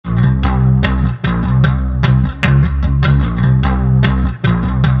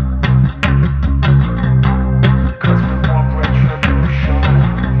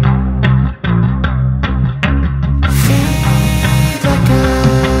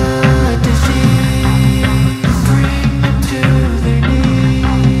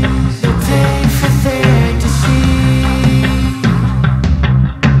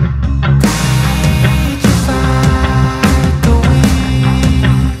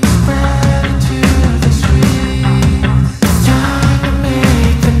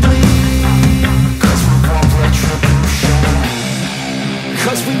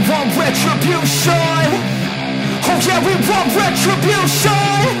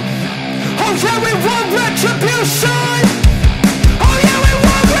retribution. Oh yeah, we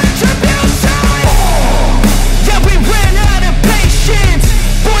want retribution. Yeah, we ran out of patience.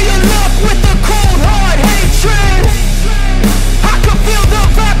 Boil your love with the cold hard hatred. I can feel the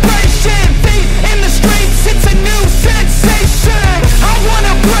vibration. Feet in the streets, it's a new sensation. I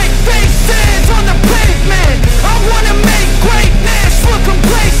wanna break faces on the pavement. I wanna make greatness look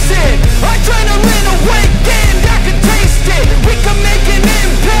complacent. Adrenaline awakened, I can taste it. We can make an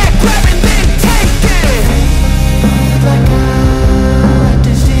impact, grab and then take it. Like a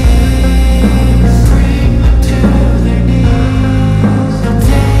disease, bring them to their knees. They'll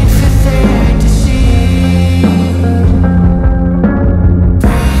pay for their deceit.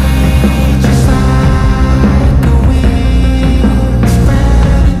 Breathe just like a weed,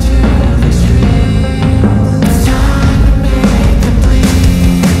 spread into the streets. It's time to make them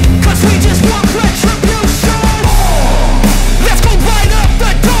bleed. 'Cause we just want retribution. Let's go light up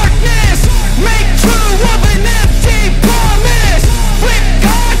the darkness. Make true of an empty promise. Flip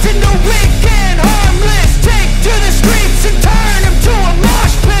gods into weak and harmless. Take to the streets and turn them to a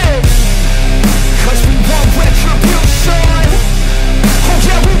mosh pit. 'Cause we want retribution. Oh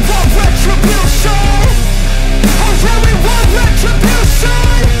yeah, we want retribution. Oh yeah, we want retribution.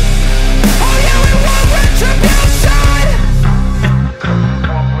 Oh yeah, we want retribution.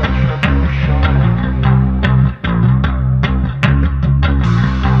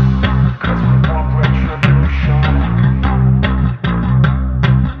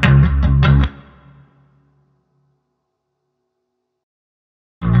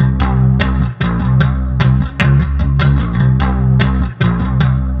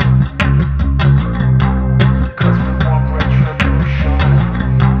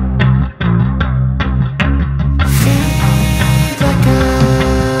 Feed like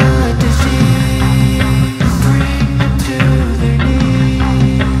a disease, bring them to their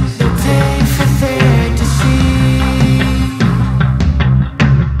knees. They'll pay for their deceit.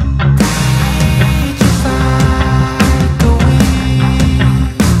 Breathe just like a weed,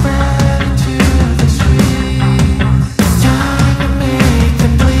 spread into the streets. It's time to make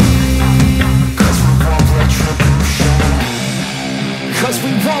them bleed. 'Cause we want retribution. 'Cause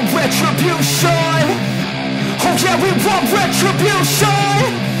we want retribution. Oh yeah, we want retribution.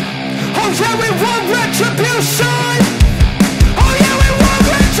 Oh yeah, we want retribution. Oh yeah, we want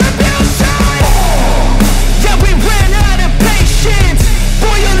retribution. Yeah, we ran out of patience.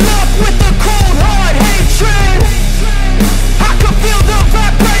 Boil your love with the cold hard hatred. I can feel the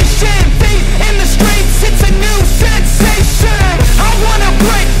vibration. Feet in the streets, it's a new sensation. I wanna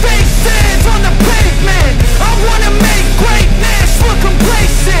break faces on the pavement. I wanna make greatness look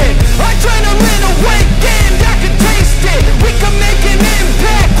complacent. Adrenaline awakened, I can taste it. We can make an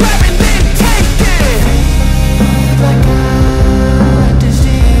impact, grab and then take it. Like a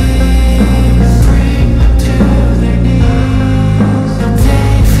disease, bring them to their knees. They'll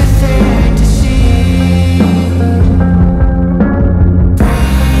pay for their deceit.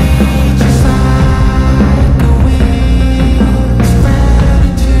 Breathe just like a weed, spread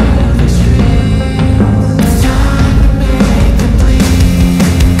into the streets. It's time to make them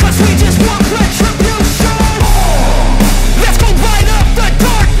bleed. 'Cause we just want retribution. Let's go light up the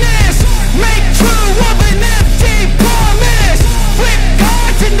darkness. Make true of an empty promise. Flip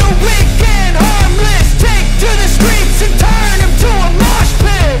gods into weak and harmless. Take to the streets and turn them to a mosh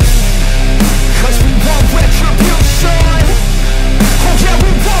pit. 'Cause we want retribution. Oh yeah, we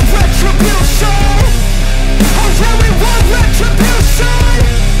want retribution. Oh yeah, we want retribution.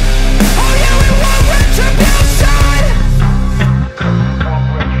 Oh yeah, we want retribution.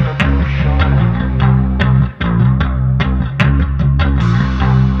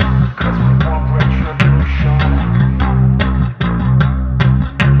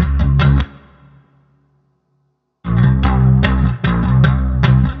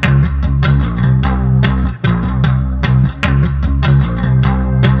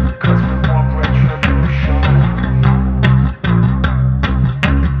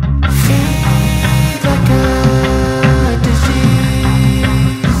 Feed like a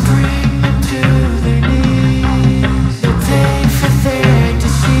disease, bring them to their knees. They'll pay for their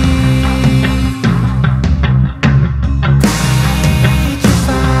deceit. Breathe just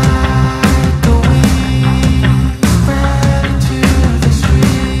like a weed, spread into the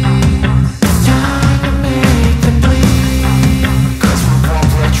streets. It's time to make them bleed. 'Cause we want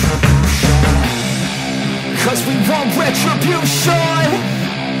retribution. 'Cause we want retribution.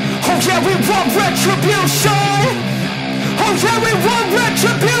 Oh yeah, we want retribution. Oh yeah, we want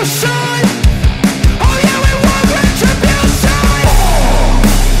retribution. Oh yeah, we want retribution.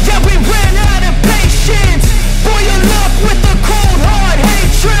 Yeah, we ran out of patience. Boil your love with the cold hard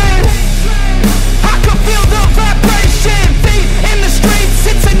hatred. I can feel the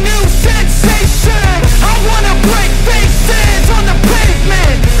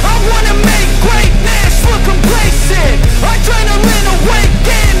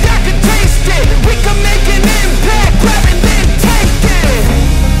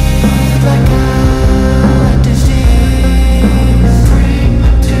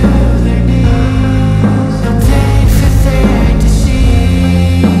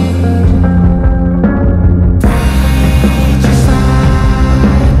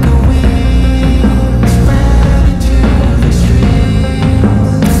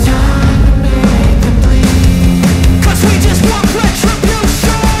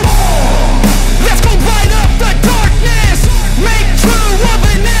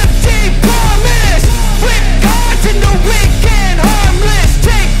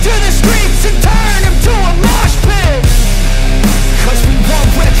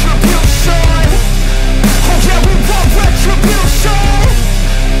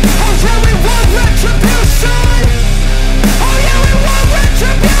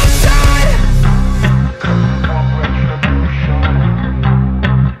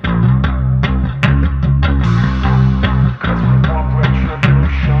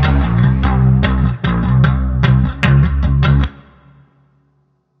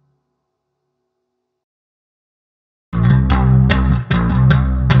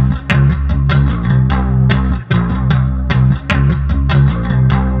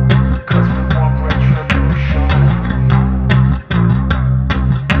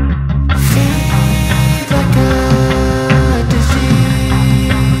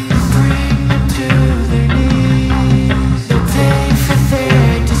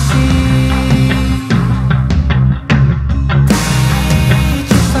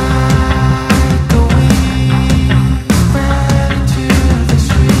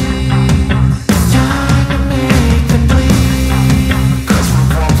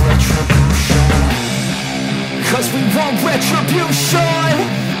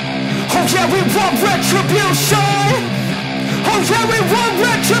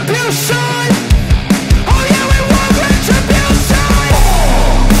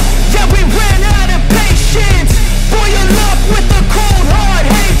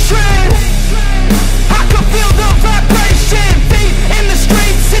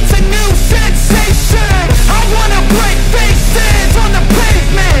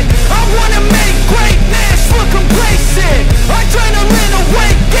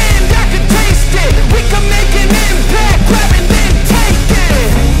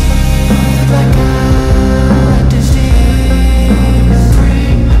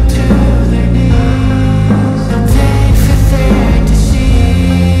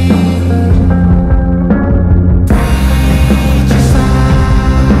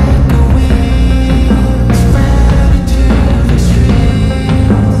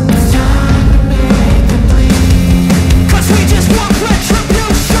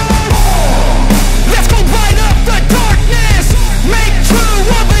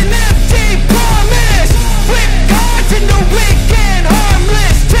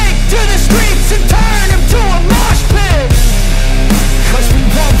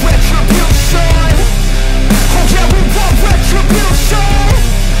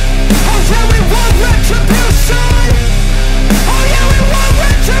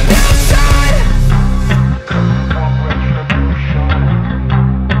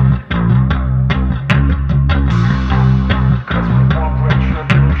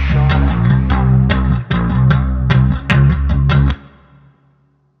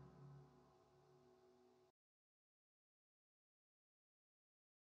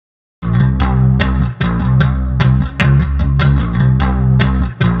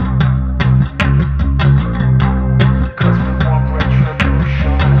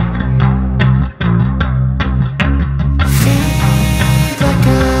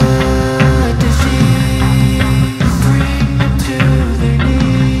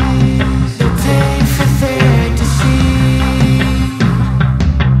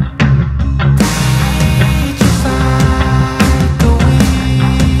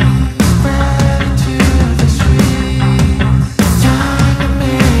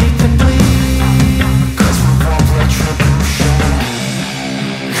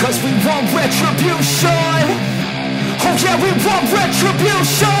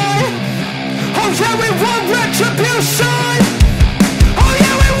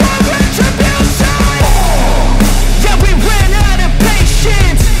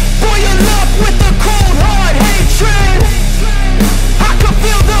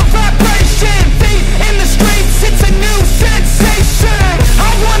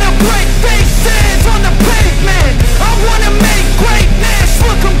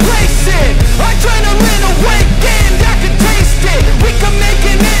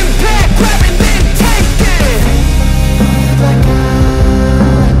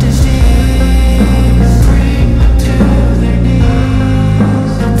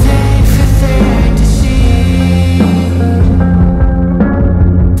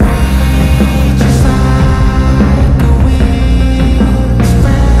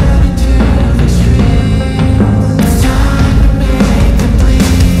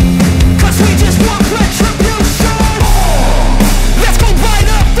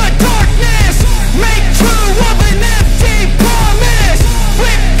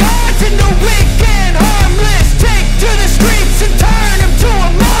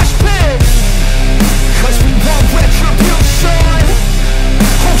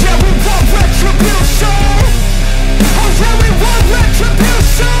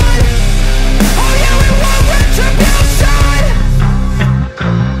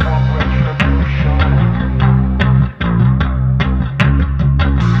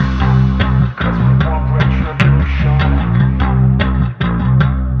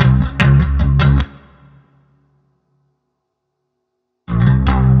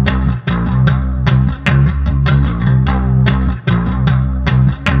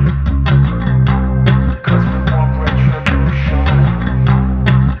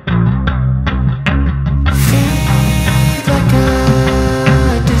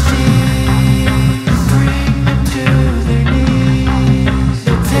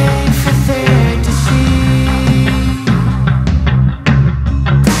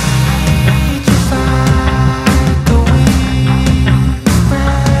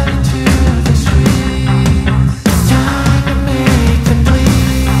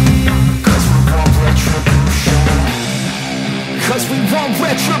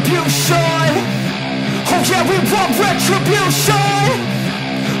retribution. Oh yeah, we want retribution.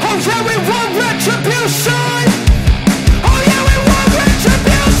 Oh yeah, we want retribution.